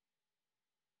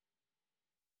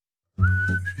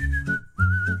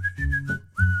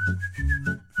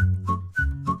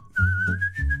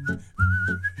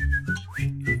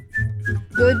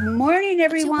Good morning,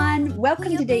 everyone.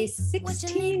 Welcome to day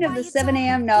 16 of the 7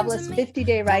 a.m. Novelist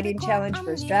 50-Day Writing Challenge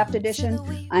First Draft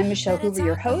Edition. I'm Michelle Hoover,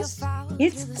 your host.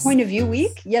 It's Point of View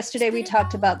Week. Yesterday, we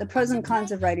talked about the pros and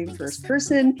cons of writing first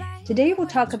person. Today, we'll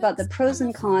talk about the pros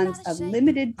and cons of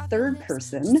limited third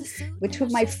person, with two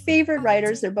of my favorite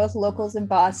writers. They're both locals in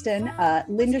Boston,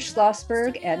 Linda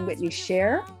Schlossberg and Whitney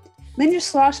Scharer. Linda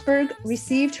Schlossberg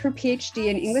received her PhD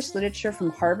in English literature from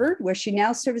Harvard, where she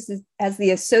now serves as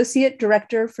the Associate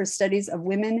Director for Studies of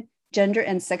Women, Gender,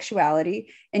 and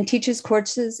Sexuality, and teaches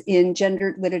courses in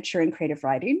gender literature and creative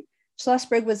writing.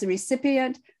 Schlossberg was the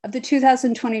recipient of the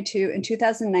 2022 and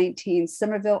 2019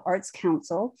 Somerville Arts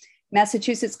Council,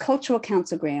 Massachusetts Cultural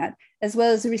Council grant, as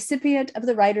well as the recipient of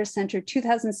the Writers Center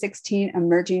 2016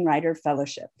 Emerging Writer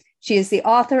Fellowship. She is the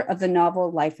author of the novel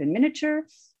Life in Miniature,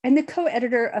 and the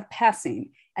co-editor of Passing,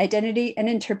 Identity and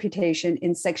Interpretation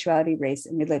in Sexuality, Race,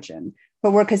 and Religion. Her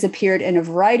work has appeared in a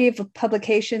variety of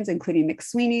publications, including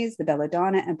McSweeney's, The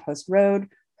Belladonna, and Post Road.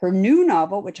 Her new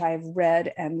novel, which I have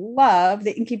read and love,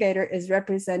 The Incubator, is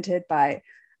represented by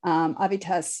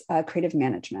Avitas Creative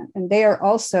Management. And they are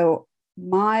also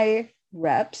my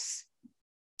reps,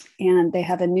 and they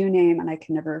have a new name, and I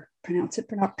can never pronounce it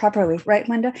properly, right,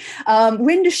 Linda?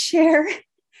 Linda Scharer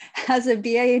has a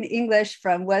BA in English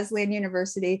from Wesleyan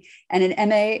University and an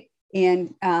MA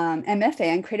in MFA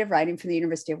in creative writing from the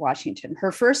University of Washington.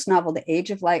 Her first novel, The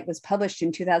Age of Light, was published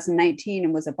in 2019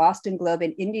 and was a Boston Globe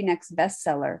and Indie Next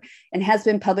bestseller and has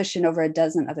been published in over a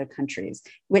dozen other countries.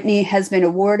 Whitney has been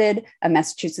awarded a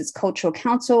Massachusetts Cultural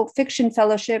Council Fiction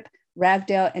Fellowship,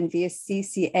 Ragdale and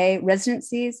VCCA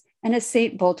residencies, and a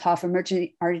St. Botolph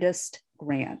Emerging Artist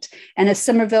Grant, and a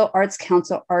Somerville Arts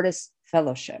Council Artist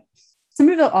Fellowship.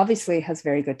 Somerville obviously has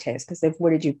very good taste because they've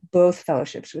awarded you both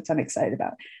fellowships, which I'm excited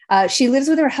about. She lives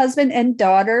with her husband and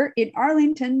daughter in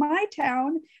Arlington, my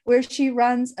town, where she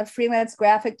runs a freelance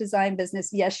graphic design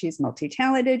business. Yes, she's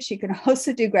multi-talented. She can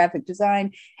also do graphic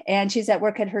design, and she's at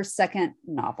work at her second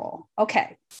novel.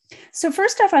 Okay, so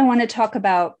first off, I want to talk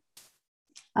about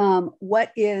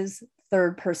what is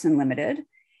third person limited,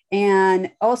 and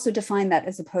also define that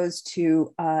as opposed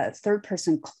to third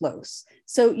person close.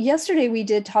 So yesterday we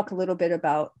did talk a little bit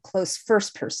about close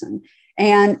first person,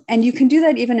 and you can do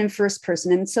that even in first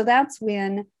person. And so that's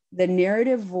when the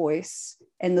narrative voice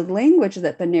and the language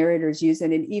that the narrators use,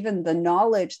 and even the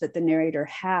knowledge that the narrator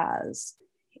has,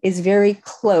 is very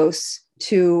close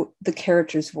to the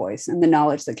character's voice and the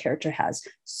knowledge the character has.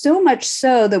 So much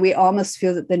so that we almost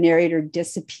feel that the narrator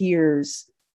disappears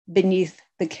beneath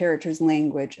the character's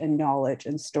language and knowledge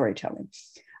and storytelling.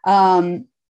 And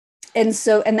it's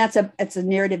a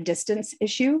narrative distance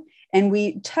issue. And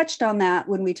we touched on that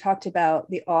when we talked about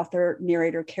the author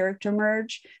narrator character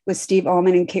merge with Steve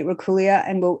Allman and Kate Rakulia.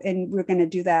 And we're going to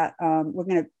do that. We're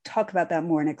going to talk about that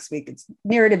more next week.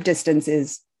 Narrative distance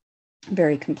is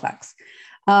very complex.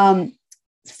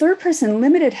 Third person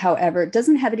limited, however,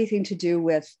 doesn't have anything to do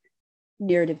with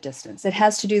narrative distance. It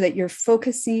has to do that you're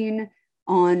focusing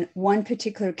on one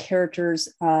particular character's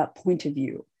point of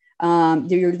view.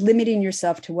 You're limiting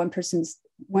yourself to one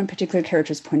particular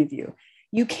character's point of view.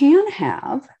 You can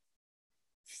have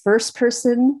first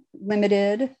person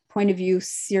limited point of view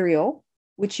serial,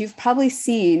 which you've probably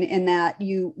seen in that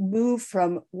you move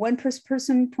from one first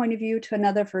person point of view to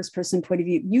another first person point of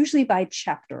view, usually by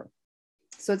chapter.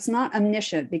 So it's not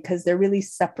omniscient because they're really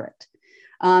separate.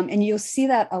 And you'll see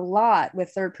that a lot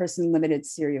with third person limited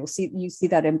serial. You see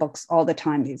that in books all the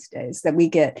time these days, that we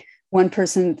get one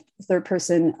person, third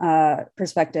person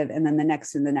perspective, and then the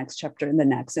next and the next chapter and the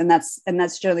next. And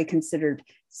that's generally considered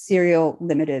serial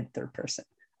limited third person.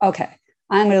 Okay,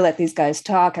 I'm going to let these guys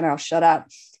talk and I'll shut up.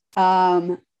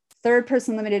 Third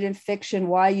person limited in fiction,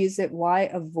 why use it? Why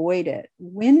avoid it?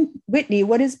 Whitney,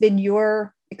 what has been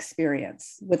your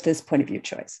experience with this point of view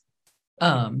choice?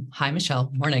 Hi,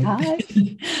 Michelle. Morning. Hi.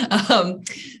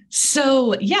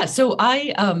 So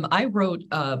I wrote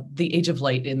The Age of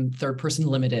Light in third person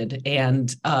limited,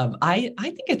 and I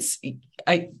think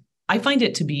I find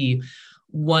it to be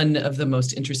one of the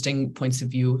most interesting points of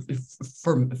view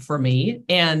for me.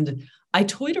 And I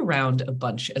toyed around a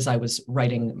bunch as I was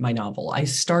writing my novel. I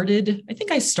started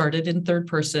in third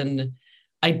person.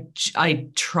 I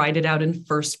tried it out in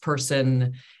first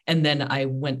person, and then I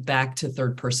went back to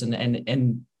third person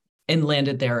and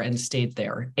landed there and stayed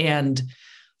there. And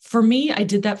for me, I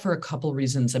did that for a couple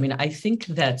reasons. I mean, I think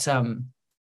that,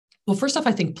 well, first off,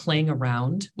 I think playing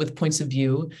around with points of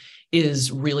view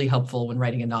is really helpful when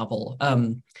writing a novel.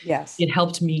 Yes. It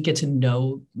helped me get to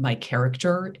know my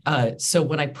character. So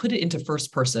when I put it into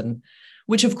first person,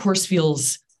 which of course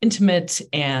feels intimate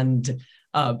and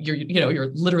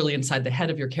you're literally inside the head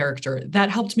of your character. That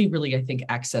helped me really, I think,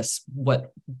 access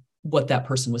what that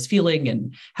person was feeling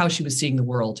and how she was seeing the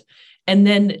world. And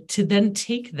then to then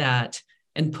take that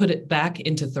and put it back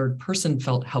into third person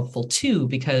felt helpful too,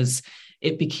 because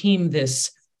it became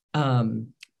this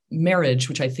marriage,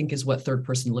 which I think is what third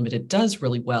person limited does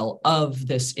really well, of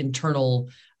this internal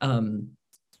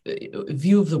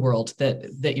view of the world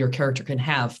that your character can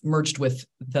have, merged with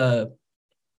the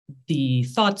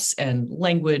thoughts and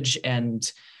language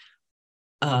and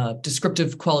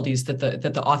descriptive qualities that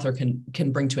the author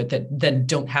can bring to it, that then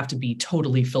don't have to be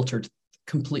totally filtered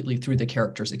completely through the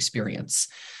character's experience.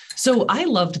 So I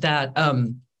loved that.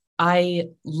 I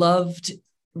loved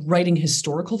writing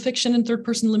historical fiction in third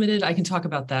person limited. I can talk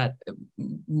about that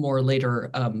more later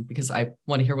because I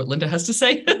want to hear what Linda has to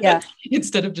say. Yeah.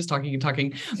 Instead of just talking and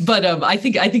talking. But I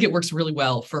think it works really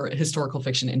well for historical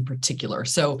fiction in particular.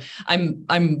 So I'm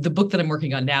the book that I'm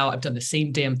working on now. I've done the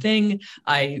same damn thing.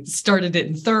 I started it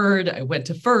in third. I went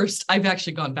to first. I've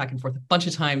actually gone back and forth a bunch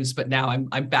of times, but now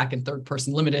I'm back in third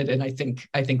person limited, and I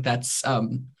think that's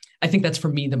for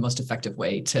me the most effective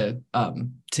way to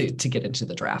get into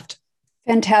the draft.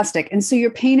 Fantastic. And so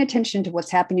you're paying attention to what's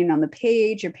happening on the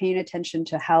page. You're paying attention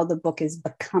to how the book is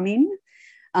becoming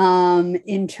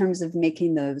in terms of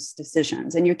making those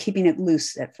decisions. And you're keeping it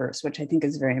loose at first, which I think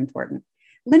is very important.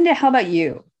 Linda, how about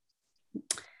you?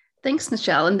 Thanks,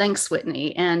 Michelle, and thanks,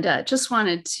 Whitney. And just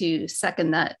wanted to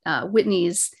second that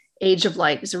Whitney's Age of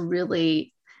Light is a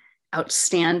really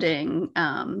outstanding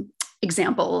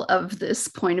example of this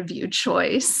point of view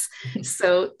choice.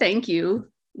 So thank you,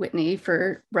 Whitney,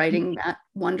 for writing that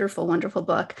wonderful, wonderful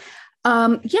book.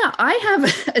 I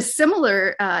have a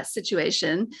similar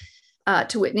situation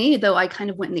to Whitney, though I kind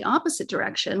of went in the opposite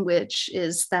direction, which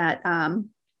is that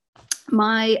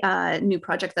my new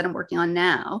project that I'm working on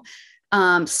now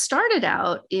started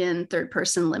out in third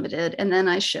person limited, and then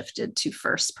I shifted to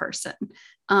first person.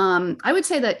 I would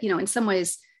say that, in some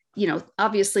ways,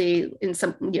 obviously in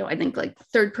some, I think like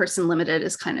third person limited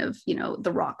is kind of,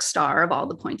 the rock star of all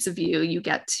the points of view. You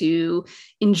get to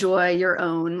enjoy your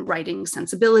own writing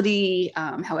sensibility,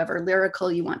 however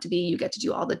lyrical you want to be. You get to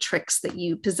do all the tricks that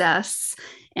you possess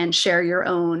and share your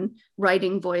own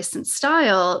writing voice and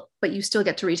style, but you still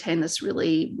get to retain this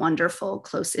really wonderful,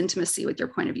 close intimacy with your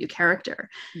point of view character.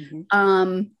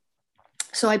 Mm-hmm.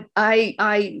 So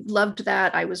I loved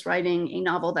that. I was writing a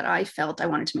novel that I felt I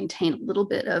wanted to maintain a little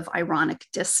bit of ironic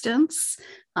distance.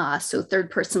 So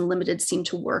third person limited seemed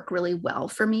to work really well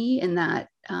for me in that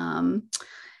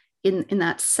in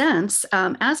that sense.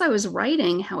 As I was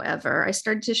writing, however, I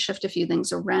started to shift a few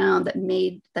things around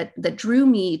that drew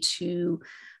me to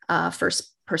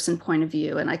first person point of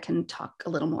view, and I can talk a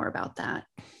little more about that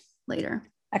later.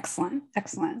 Excellent.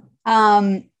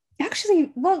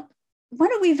 Actually, well, why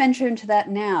don't we venture into that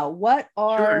now? What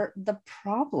are the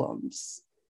problems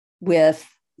with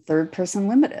third person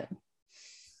limited?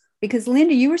 Because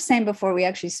Linda, you were saying before we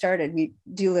actually started, we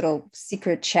do a little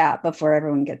secret chat before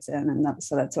everyone gets in. And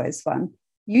so that's always fun.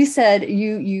 You said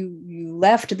you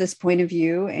left this point of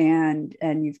view and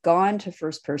you've gone to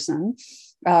first person.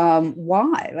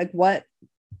 Why? Like what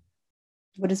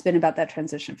has been about that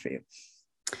transition for you?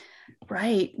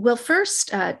 Right. Well,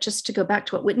 first, just to go back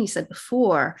to what Whitney said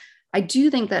before, I do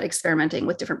think that experimenting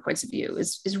with different points of view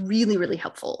is really, really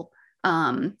helpful.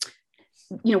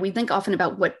 We think often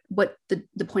about what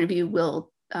the point of view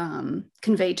will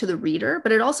convey to the reader,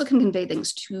 but it also can convey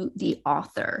things to the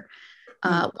author.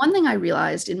 One thing I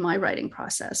realized in my writing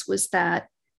process was that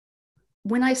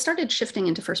when I started shifting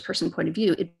into first person point of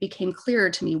view, it became clearer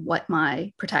to me what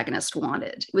my protagonist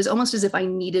wanted. It was almost as if I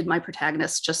needed my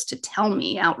protagonist just to tell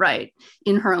me outright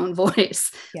in her own voice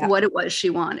what it was she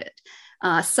wanted.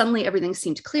 Suddenly everything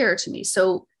seemed clearer to me.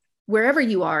 So wherever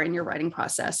you are in your writing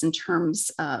process in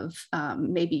terms of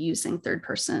maybe using third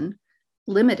person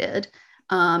limited,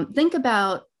 think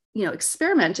about,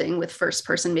 experimenting with first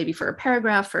person, maybe for a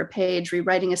paragraph, for a page,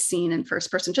 rewriting a scene in first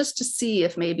person, just to see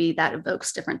if maybe that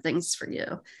evokes different things for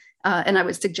you. And I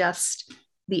would suggest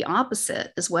the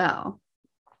opposite as well.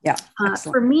 Yeah.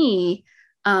 For me,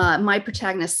 my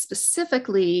protagonist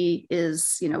specifically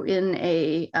is, in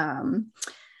a,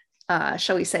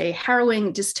 shall we say,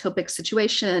 harrowing dystopic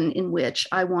situation in which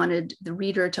I wanted the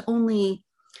reader to only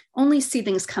see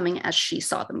things coming as she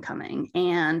saw them coming.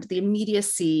 And the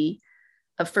immediacy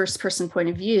of first person point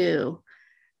of view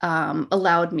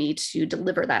allowed me to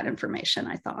deliver that information,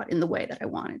 I thought, in the way that I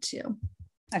wanted to.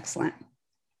 Excellent.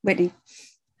 Whitney.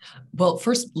 Well,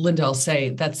 first, Linda, I'll say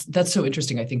that's so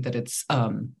interesting. I think that it's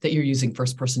that you're using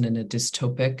first person in a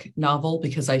dystopic novel,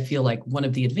 because I feel like one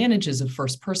of the advantages of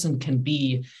first person can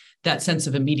be that sense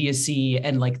of immediacy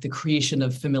and like the creation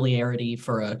of familiarity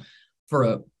for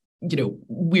a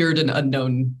weird and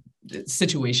unknown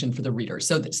situation for the reader.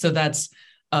 So that's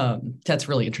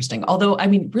really interesting. Although, I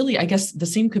mean, really, I guess the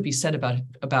same could be said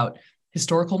about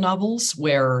historical novels,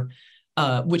 where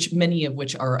which many of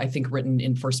which are, I think, written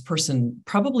in first person,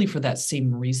 probably for that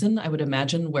same reason, I would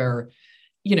imagine, where,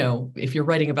 if you're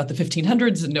writing about the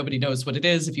 1500s and nobody knows what it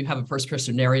is, if you have a first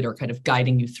person narrator kind of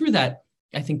guiding you through that,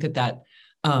 I think that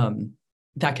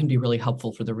can be really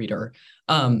helpful for the reader.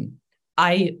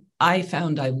 I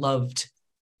found I loved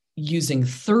using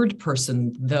third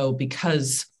person, though,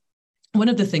 because one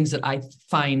of the things that I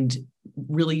find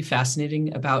really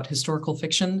fascinating about historical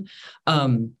fiction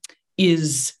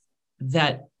is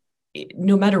that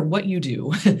no matter what you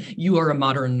do, you are a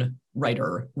modern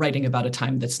writer writing about a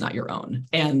time that's not your own.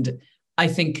 And I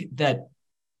think that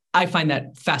I find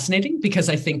that fascinating, because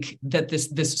I think that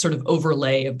this sort of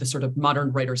overlay of the sort of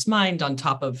modern writer's mind on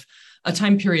top of a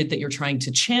time period that you're trying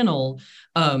to channel,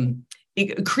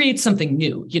 it creates something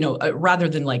new, rather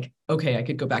than like, okay, I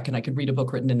could go back and I could read a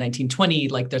book written in 1920,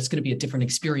 like there's going to be a different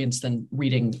experience than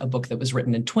reading a book that was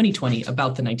written in 2020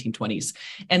 about the 1920s.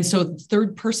 And so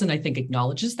third person, I think,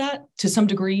 acknowledges that to some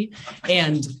degree,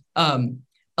 and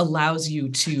allows you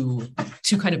to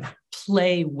kind of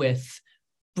play with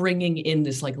bringing in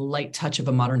this like light touch of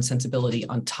a modern sensibility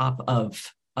on top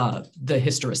of the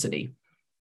historicity.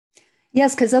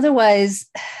 Yes, because otherwise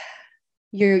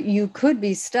you could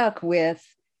be stuck with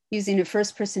using a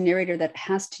first person narrator that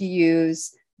has to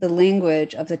use the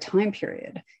language of the time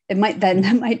period. That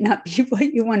might not be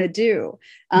what you want to do.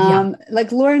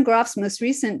 Like Lauren Groff's most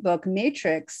recent book,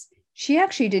 Matrix, she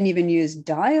actually didn't even use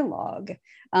dialogue.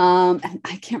 And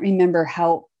I can't remember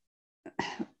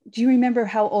do you remember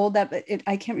how old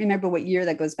I can't remember what year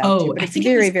that goes back to, but it's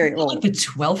very, very old. Like the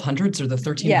 1200s or the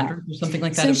 1300s or something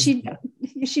like that. So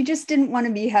she just didn't want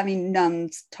to be having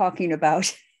nuns talking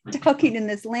in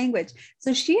this language.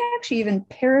 So she actually even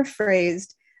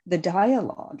paraphrased the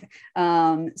dialogue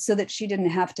so that she didn't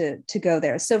have to go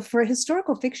there. So for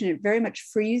historical fiction, it very much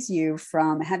frees you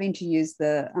from having to use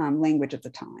the language of the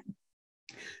time.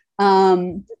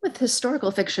 With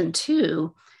historical fiction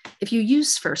too, if you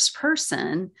use first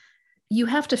person, you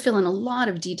have to fill in a lot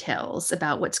of details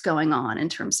about what's going on in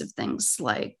terms of things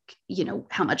like,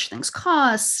 how much things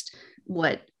cost,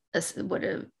 what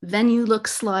a venue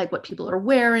looks like, what people are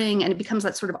wearing. And it becomes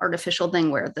that sort of artificial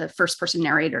thing where the first person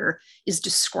narrator is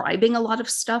describing a lot of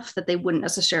stuff that they wouldn't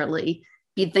necessarily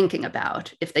be thinking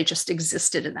about if they just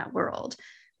existed in that world.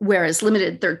 Whereas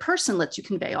limited third person lets you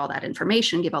convey all that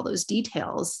information, give all those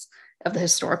details of the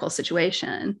historical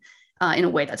situation in a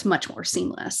way that's much more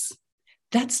seamless.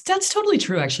 That's totally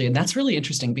true, actually. And that's really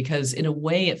interesting, because in a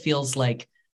way it feels like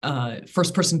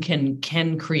first person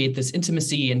can create this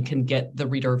intimacy and can get the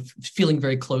reader feeling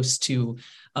very close to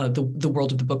the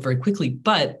world of the book very quickly.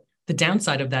 But the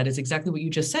downside of that is exactly what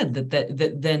you just said,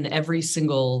 that then every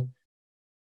single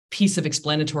piece of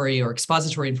explanatory or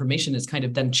expository information is kind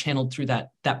of then channeled through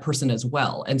that person as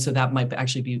well. And so that might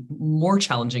actually be more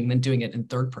challenging than doing it in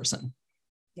third person.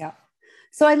 Yeah.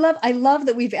 So I love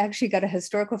that we've actually got a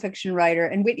historical fiction writer.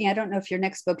 And Whitney, I don't know if your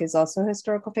next book is also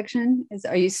historical fiction.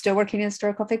 Are you still working in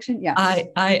historical fiction? Yeah.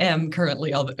 I am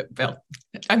currently,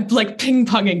 I'm like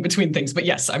ping-ponging between things, but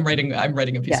yes, I'm writing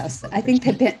a piece. Yes, I think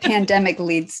the pandemic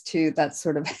leads to that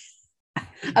sort of.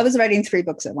 I was writing 3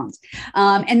 books at once,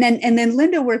 and then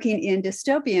Linda working in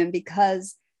dystopian,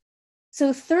 because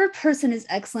third person is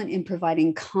excellent in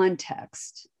providing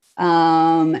context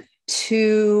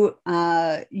to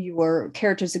your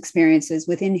characters' experiences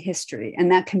within history,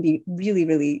 and that can be really,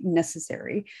 really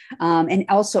necessary, and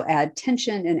also add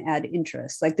tension and add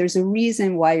interest. Like there's a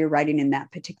reason why you're writing in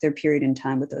that particular period in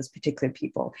time with those particular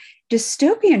people.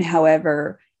 Dystopian,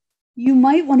 however, you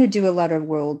might want to do a lot of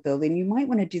world building. You might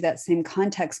want to do that same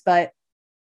context, but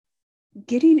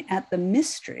getting at the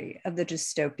mystery of the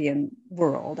dystopian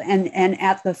world and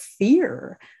at the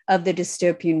fear of the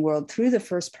dystopian world through the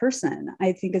first person,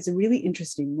 I think is a really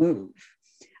interesting move.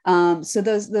 So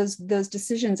those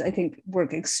decisions, I think,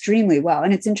 work extremely well.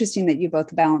 And it's interesting that you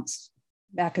both bounce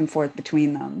back and forth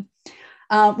between them.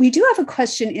 We do have a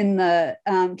question in the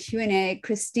Q&A.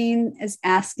 Christine is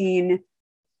asking,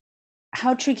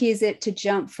 how tricky is it to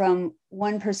jump from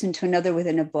one person to another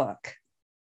within a book?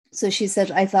 So she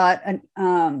said, I thought,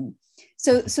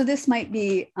 so this might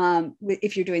be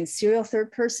if you're doing serial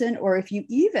third person, or if you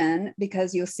even,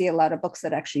 because you'll see a lot of books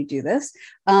that actually do this,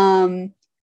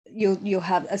 you'll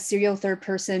have a serial third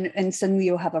person, and suddenly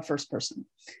you'll have a first person.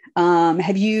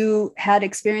 Have you had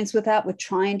experience with that, with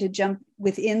trying to jump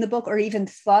within the book, or even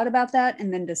thought about that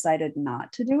and then decided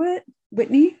not to do it,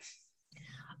 Whitney?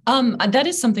 That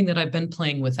is something that I've been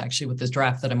playing with, actually, with this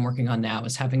draft that I'm working on now,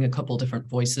 is having a couple different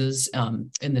voices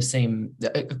in the same,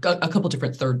 a couple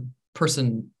different third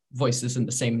person voices in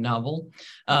the same novel.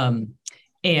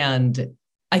 And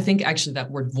I think actually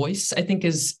that word voice, I think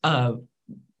is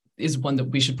one that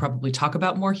we should probably talk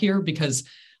about more here, because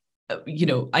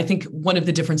I think one of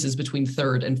the differences between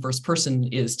third and first person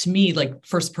is, to me, like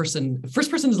first person is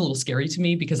a little scary to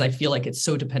me, because I feel like it's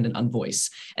so dependent on voice.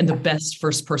 And the best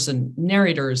first person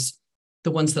narrators,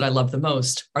 the ones that I love the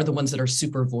most, are the ones that are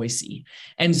super voicey.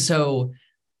 And so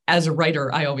as a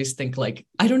writer, I always think, like,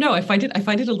 I don't know, I find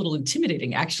it a little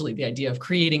intimidating, actually, the idea of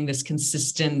creating this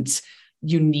consistent,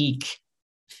 unique,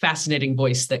 fascinating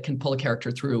voice that can pull a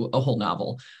character through a whole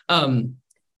novel.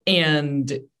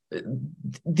 And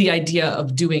the idea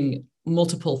of doing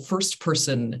multiple first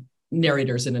person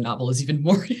narrators in a novel is even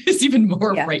more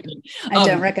frightening. I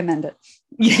don't recommend it.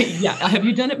 Yeah. Have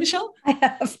you done it, Michelle? I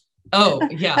have. Oh,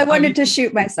 yeah. I wanted to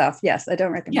shoot myself. Yes, I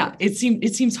don't recommend it.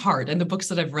 It seems hard. And the books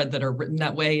that I've read that are written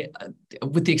that way,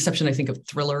 with the exception, I think, of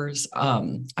thrillers,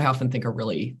 I often think are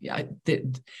really,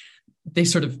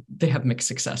 they have mixed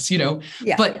success,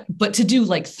 Yeah. But to do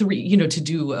like three, to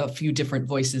do a few different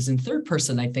voices in third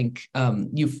person, I think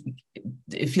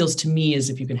it feels to me as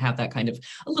if you can have that kind of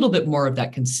a little bit more of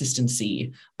that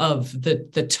consistency of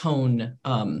the tone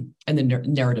and the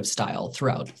narrative style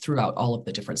throughout all of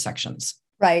the different sections.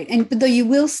 Right. But though you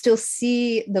will still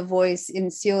see the voice in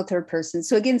serial third person.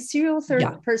 So again, serial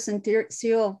person,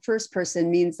 serial first person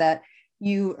means that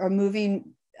you are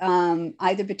moving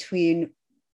either between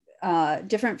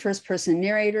different first person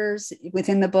narrators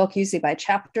within the book, usually by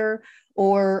chapter,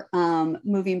 or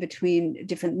moving between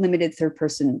different limited third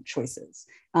person choices,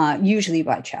 usually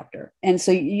by chapter. And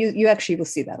so you actually will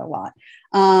see that a lot.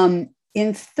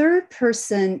 In third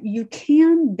person, you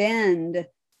can bend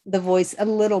the voice a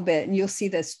little bit, and you'll see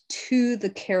this to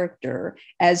the character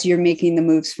as you're making the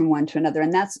moves from one to another.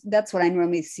 And that's what I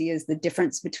normally see as the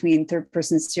difference between third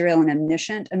person serial and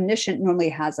omniscient. Omniscient normally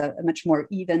has a much more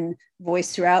even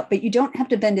voice throughout, but you don't have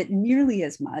to bend it nearly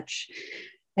as much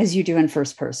as you do in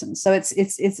first person. So it's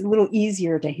a little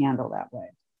easier to handle that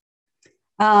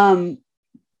way.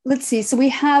 Let's see. So we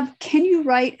have, can you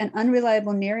write an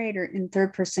unreliable narrator in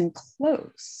third person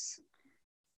close?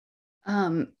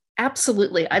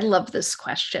 Absolutely. I love this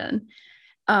question.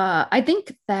 I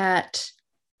think that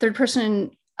third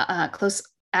person close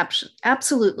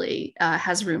absolutely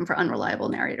has room for unreliable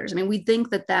narrators. I mean, we think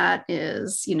that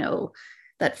is,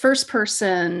 that first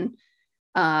person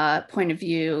point of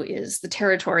view is the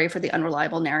territory for the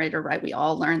unreliable narrator, right? We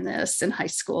all learned this in high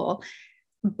school.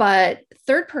 But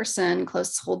third person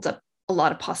close holds up a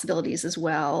lot of possibilities as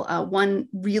well. One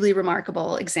really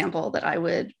remarkable example that I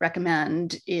would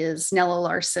recommend is Nella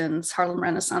Larsen's Harlem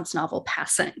Renaissance novel,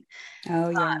 Passing. Oh,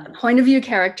 yeah. The point of view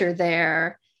character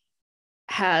there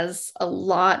has a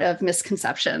lot of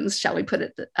misconceptions, shall we put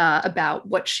it, about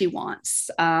what she wants.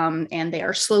 And they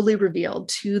are slowly revealed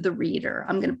to the reader.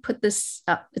 I'm going to put this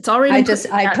up. It's already I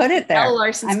put it there.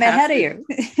 I'm ahead of you.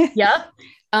 Yep.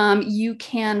 You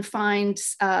can find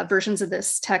versions of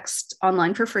this text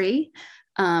online for free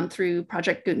through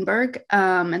Project Gutenberg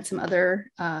and some other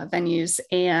venues,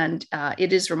 and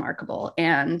it is remarkable.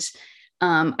 And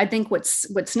I think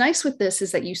what's nice with this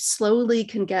is that you slowly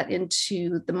can get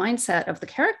into the mindset of the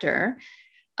character,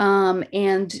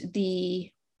 and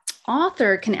the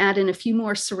author can add in a few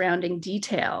more surrounding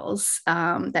details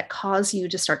that cause you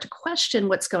to start to question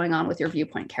what's going on with your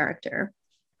viewpoint character.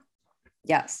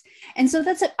 Yes. And so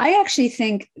that's it. I actually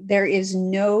think there is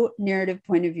no narrative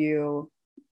point of view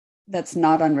that's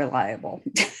not unreliable.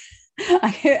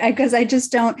 Because I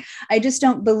just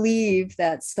don't believe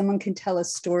that someone can tell a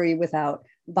story without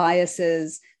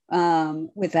biases,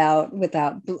 without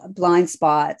blind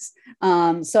spots.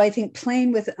 So I think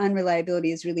playing with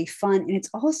unreliability is really fun. And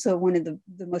it's also one of the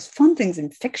most fun things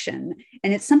in fiction.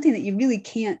 And it's something that you really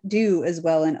can't do as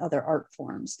well in other art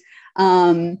forms.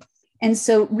 And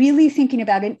so really thinking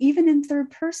about it, even in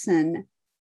third person,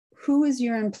 who is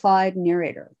your implied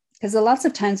narrator? Because lots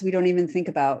of times we don't even think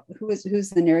about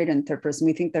who's the narrator in third person.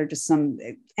 We think they're just some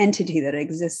entity that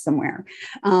exists somewhere.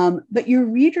 But your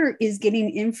reader is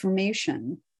getting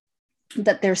information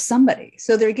that there's somebody.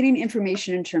 So they're getting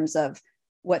information in terms of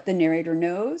what the narrator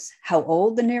knows, how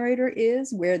old the narrator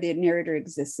is, where the narrator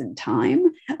exists in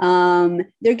time.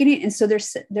 They're getting, and so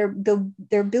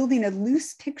they're building a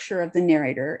loose picture of the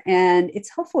narrator, and it's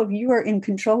helpful if you are in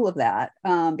control of that,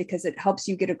 because it helps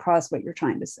you get across what you're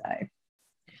trying to say.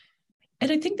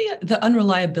 And I think the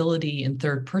unreliability in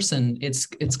third person, it's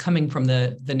coming from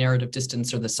the narrative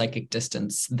distance or the psychic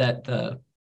distance that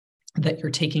you're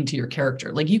taking to your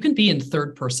character. Like you can be in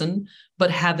third person,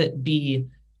 but have it be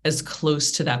as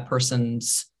close to that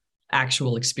person's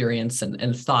actual experience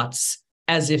and thoughts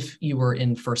as if you were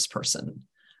in first person.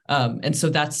 And so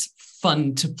that's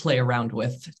fun to play around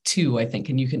with too, I think.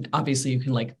 And you can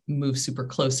like move super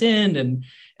close in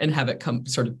and have it come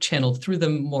sort of channeled through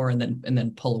them more and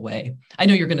then pull away. I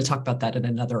know you're going to talk about that in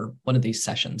another one of these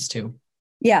sessions too.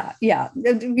 Yeah.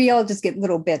 We all just get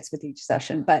little bits with each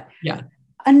session, but yeah.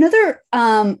 Another,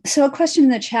 so a question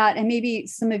in the chat, and maybe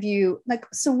some of you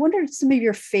so what are some of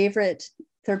your favorite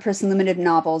third person limited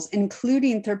novels,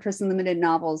 including third person limited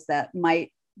novels that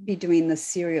might be doing the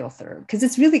serial third? Because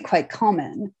it's really quite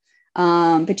common.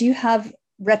 But do you have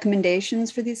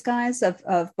recommendations for these guys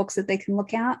of books that they can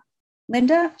look at?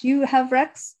 Linda, do you have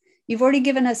recs? You've already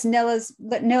given us Nella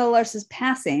Larse's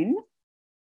Passing.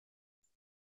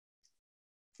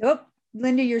 Oh,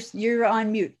 Linda, you're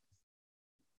on mute.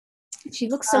 She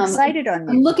looks so excited on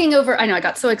me. I'm looking over. I know I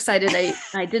got so excited.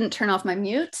 I didn't turn off my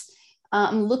mute.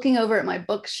 I'm looking over at my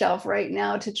bookshelf right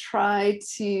now to try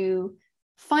to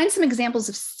find some examples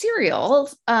of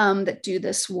serials that do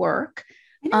this work.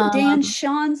 I know Dan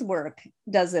Sean's work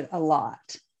does it a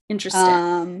lot.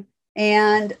 Interesting.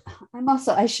 And I'm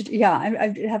also, I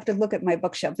have to look at my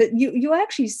bookshelf, but you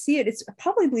actually see it. It's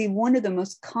probably one of the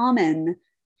most common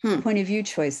point of view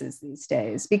choices these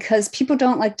days, because people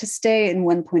don't like to stay in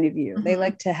one point of view. They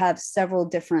like to have several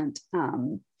different.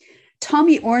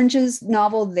 Tommy Orange's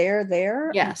novel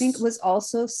There, yes. I think was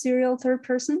also serial third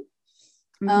person.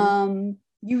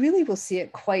 You really will see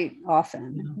it quite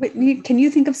often. Whitney, can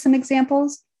you think of some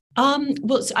examples?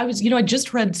 Well, I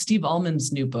just read Steve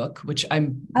Allman's new book, which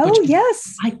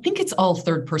yes. I think it's all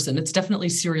third person. It's definitely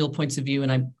serial points of view,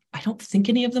 and I don't think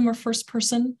any of them are first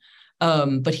person.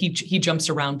 But he jumps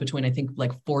around between, I think,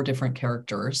 like 4 different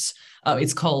characters.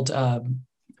 It's called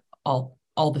All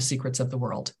the Secrets of the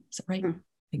World. Is that right? I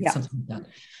think it's something like that.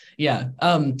 Yeah.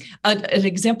 An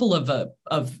example of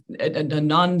a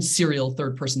non-serial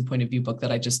third-person point of view book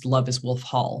that I just love is Wolf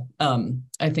Hall.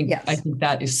 I think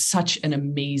that is such an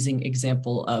amazing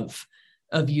example of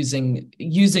using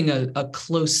a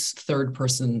close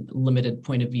third-person limited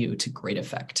point of view to great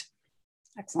effect.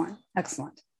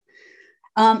 Excellent.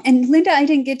 And Linda, I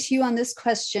didn't get to you on this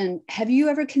question. Have you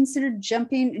ever considered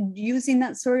using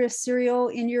that sort of serial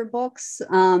in your books,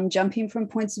 jumping from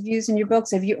points of views in your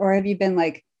books? Have you been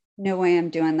like, no way I'm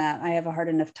doing that. I have a hard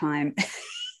enough time.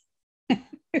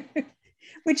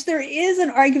 Which there is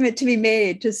an argument to be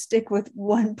made to stick with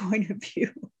one point of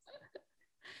view.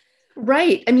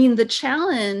 Right. I mean, the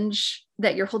challenge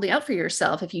that you're holding out for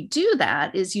yourself, if you do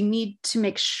that, is you need to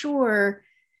make sure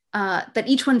that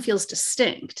each one feels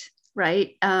distinct.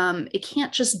 Right. It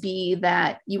can't just be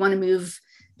that you want to move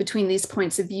between these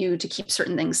points of view to keep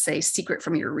certain things, say, secret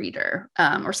from your reader,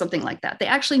 or something like that. They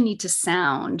actually need to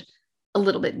sound a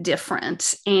little bit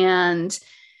different. And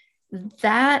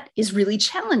that is really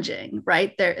challenging,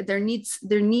 right? There needs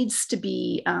to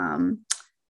be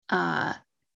a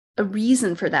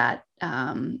reason for that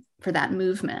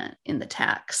movement in the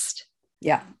text.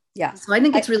 Yeah. So I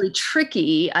think it's really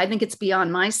tricky. I think it's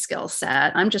beyond my skill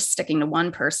set. I'm just sticking to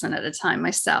one person at a time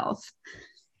myself.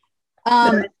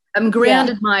 I'm a grand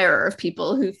admirer of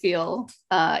people who feel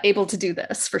able to do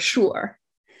this, for sure.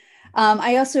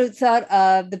 I also thought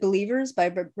of The Believers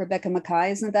by Rebecca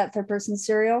Mackay. Isn't that third person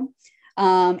serial?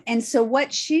 And so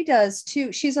what she does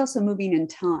too, she's also moving in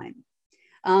time.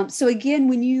 So again,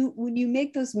 when you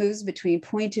make those moves between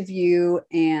point of view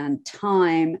and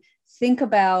time, think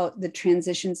about the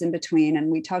transitions in between.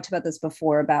 And we talked about this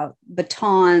before about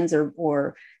batons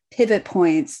or pivot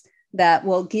points that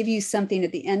will give you something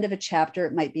at the end of a chapter.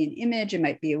 It might be an image, it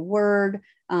might be a word,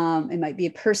 it might be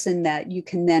a person that you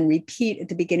can then repeat at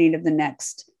the beginning of the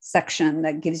next section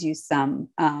that gives you some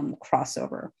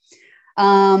crossover.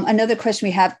 Another question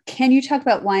we have, can you talk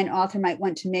about why an author might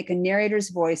want to make a narrator's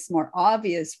voice more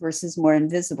obvious versus more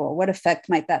invisible? What effect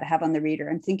might that have on the reader?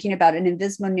 I'm thinking about an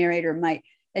invisible narrator might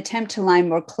attempt to line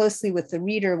more closely with the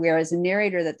reader, whereas a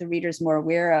narrator that the reader is more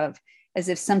aware of, as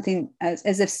if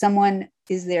someone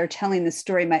is there telling the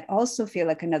story, might also feel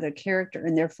like another character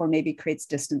and therefore maybe creates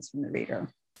distance from the reader.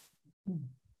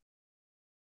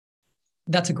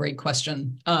 That's a great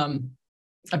question. I'm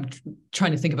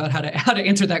trying to think about how to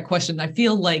answer that question. I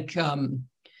feel like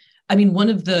I mean,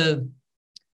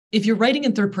 if you're writing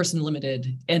in third person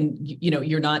limited and,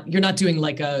 you're not doing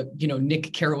like a,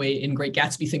 Nick Carraway in Great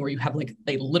Gatsby thing where you have like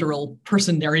a literal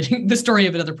person narrating the story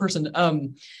of another person.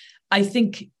 I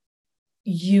think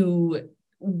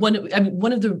one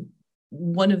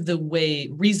of the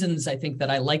reasons I think that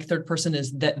I like third person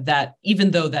is that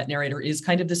even though that narrator is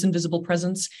kind of this invisible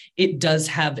presence, it does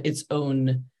have its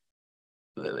own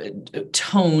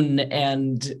tone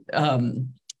and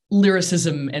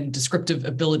lyricism and descriptive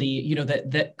ability,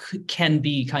 that can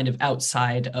be kind of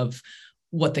outside of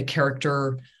what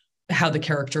how the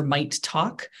character might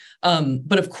talk.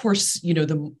 But of course,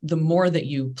 the more that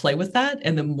you play with that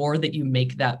and the more that you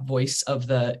make that voice of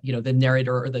the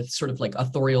narrator or the sort of like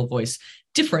authorial voice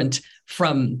different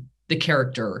from the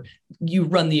character, you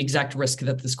run the exact risk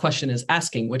that this question is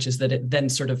asking, which is that it then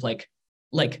sort of like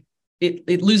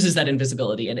it loses that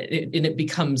invisibility and it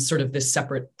becomes sort of this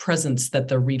separate presence that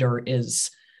the reader is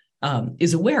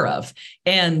aware of.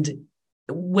 And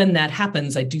when that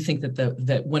happens, I do think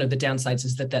that one of the downsides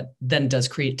is that then does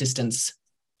create distance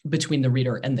between the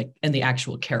reader and the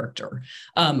actual character.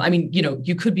 I mean,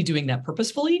 you could be doing that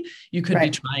purposefully. You could be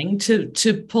trying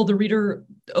to pull the reader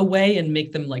away and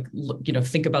make them like,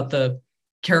 think about the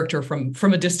character from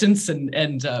a distance.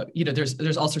 And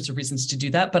there's all sorts of reasons to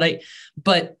do that.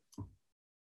 But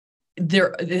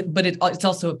it's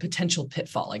also a potential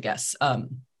pitfall, I guess.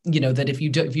 That if you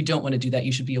don't want to do that,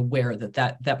 you should be aware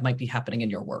that might be happening in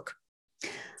your work.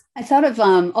 I thought of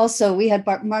also, we had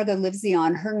Margot Livesey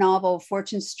on. Her novel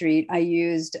Fortune Street I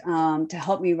used to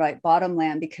help me write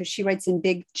Bottomland, because she writes in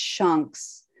big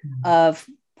chunks of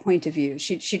point of view.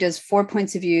 She does 4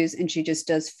 points of views and she just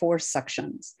does 4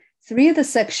 sections. 3 of the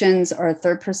sections are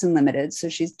third person limited, so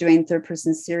she's doing third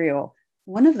person serial.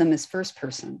 One of them is first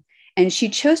person, and she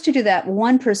chose to do that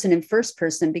one person in first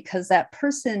person because that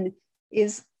person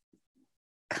is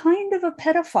kind of a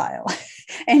pedophile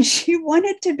and she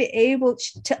wanted to be able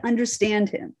to understand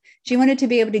him. She wanted to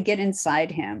be able to get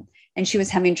inside him, and she was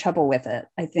having trouble with it,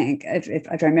 I think, if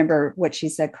I remember what she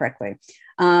said correctly.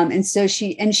 And so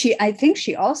I think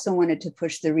she also wanted to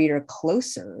push the reader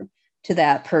closer to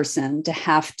that person, to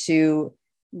have to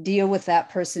deal with that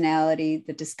personality,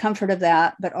 the discomfort of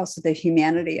that, but also the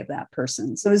humanity of that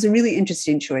person. So it was a really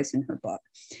interesting choice in her book.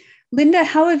 Linda,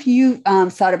 how have you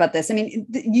thought about this? I mean,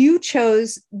 you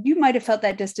might have felt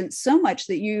that distance so much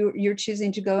that you're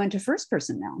choosing to go into first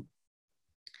person now.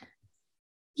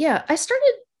 Yeah, I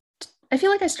feel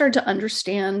like I started to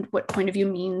understand what point of view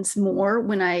means more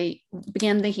when I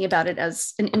began thinking about it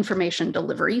as an information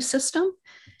delivery system.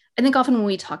 I think often when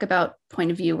we talk about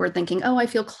point of view, we're thinking, oh, I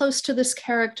feel close to this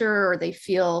character, or they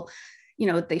feel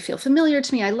familiar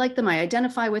to me. I like them, I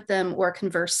identify with them, or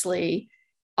conversely,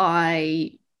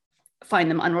 I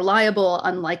find them unreliable,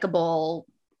 unlikable,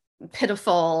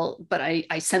 pitiful, but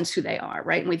I sense who they are,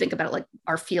 right? And we think about like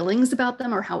our feelings about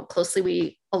them or how closely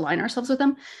we align ourselves with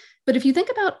them. But if you think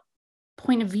about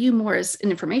point of view more as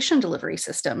an information delivery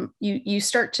system, you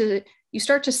start to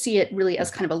see it really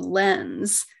as kind of a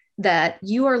lens that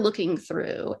you are looking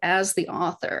through as the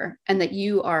author, and that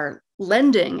you are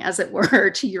lending, as it were,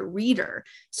 to your reader,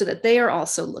 so that they are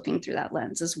also looking through that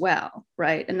lens as well,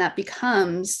 right? And that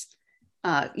becomes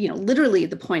literally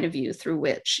the point of view through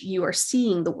which you are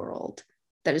seeing the world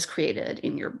that is created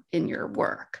in your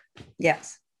work.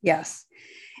 Yes.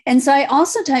 And so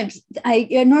I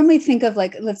normally think of,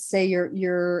 like, let's say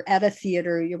you're at a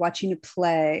theater, you're watching a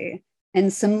play,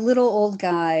 and some little old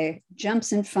guy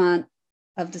jumps in front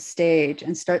of the stage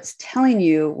and starts telling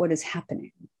you what is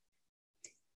happening.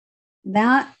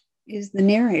 That is the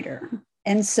narrator.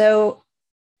 And so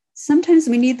sometimes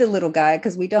we need the little guy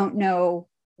because we don't know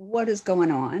what is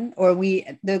going on, or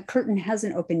the curtain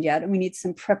hasn't opened yet and we need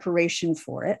some preparation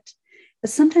for it. But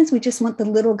sometimes we just want the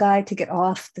little guy to get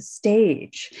off the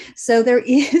stage. So there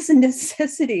is a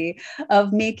necessity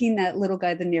of making that little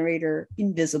guy, the narrator,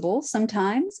 invisible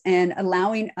sometimes, and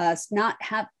allowing us not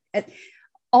have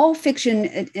all fiction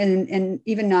and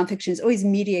even nonfiction is always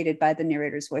mediated by the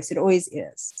narrator's voice. It always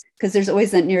is, because there's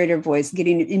always that narrator voice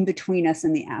getting in between us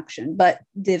and the action. But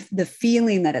the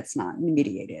feeling that it's not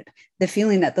mediated, the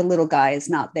feeling that the little guy is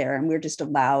not there and we're just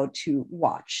allowed to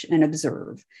watch and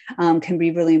observe, can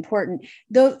be really important.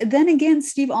 Though, then again,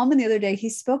 Steve Almond the other day,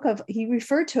 he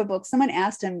referred to a book. Someone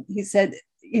asked him, he said,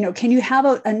 can you have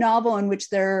a novel in which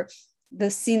there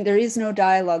is no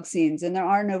dialogue scenes and there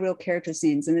are no real character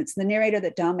scenes, and it's the narrator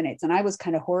that dominates? And I was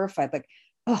kind of horrified, like,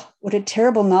 oh, what a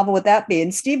terrible novel would that be?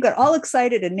 And Steve got all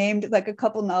excited and named like a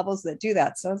couple novels that do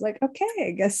that. So I was like, okay,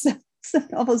 I guess some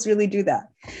novels really do that.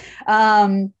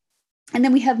 And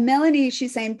then we have Melanie,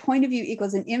 she's saying point of view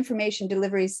equals an information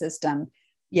delivery system.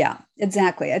 Yeah,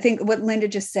 exactly. I think what Linda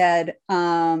just said,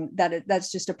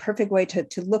 that's just a perfect way to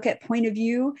look at point of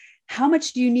view. How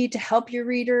much do you need to help your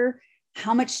reader?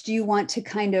 How much do you want to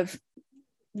kind of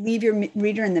leave your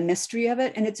reader in the mystery of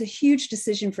it? And it's a huge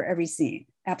decision for every scene.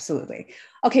 Absolutely.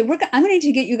 Okay, I'm going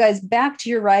to get you guys back to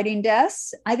your writing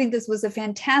desks. I think this was a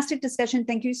fantastic discussion.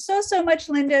 Thank you so much,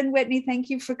 Linda and Whitney. Thank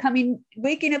you for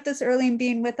waking up this early and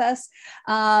being with us.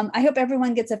 I hope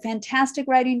everyone gets a fantastic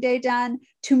writing day done.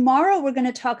 Tomorrow, we're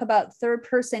going to talk about third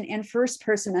person and first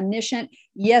person omniscient.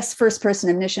 Yes, first person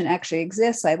omniscient actually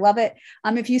exists. I love it.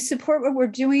 If you support what we're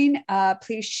doing,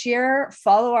 please share,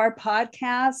 follow our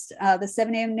podcast, the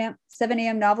 7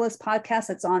 a.m. Novelist podcast.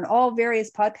 That's on all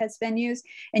various podcast venues.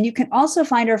 And you can also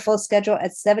find our full schedule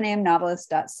at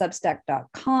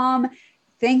 7amnovelist.substack.com.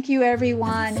 Thank you,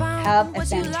 everyone. Have a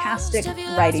fantastic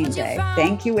writing day.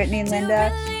 Thank you, Whitney and Linda.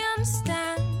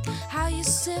 How you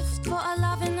sift for a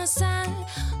love in the sand,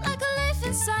 like a leaf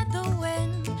inside the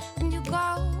wind, and you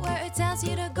go where it tells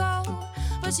you to go,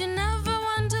 but you never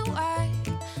wonder why.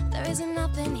 There isn't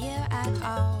nothing here at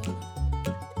all.